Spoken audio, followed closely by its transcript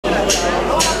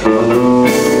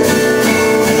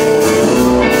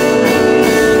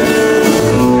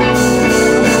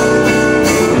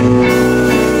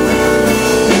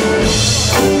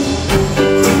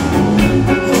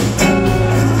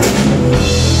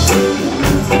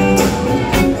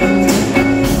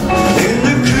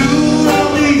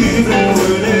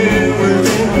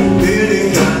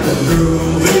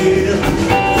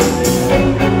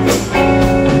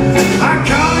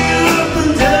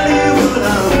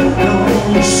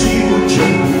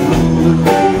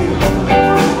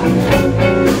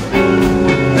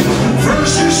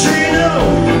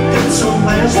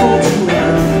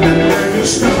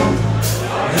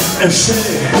And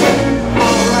say,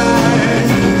 alright,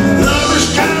 love is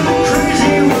kind of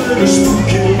crazy with a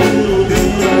spooky little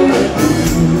girl like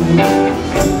you.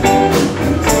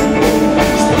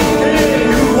 Hey,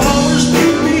 you always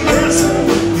keep me guessing,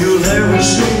 you'll never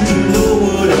seem to know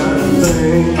what I'm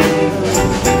thinking.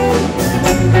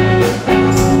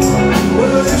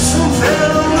 Well, if some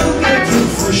fella look at you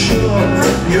for sure,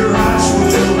 your eyes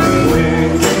will be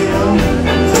winking.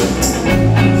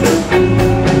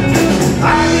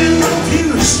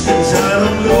 I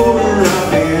don't know where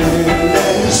I've been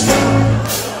and stop.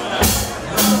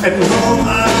 And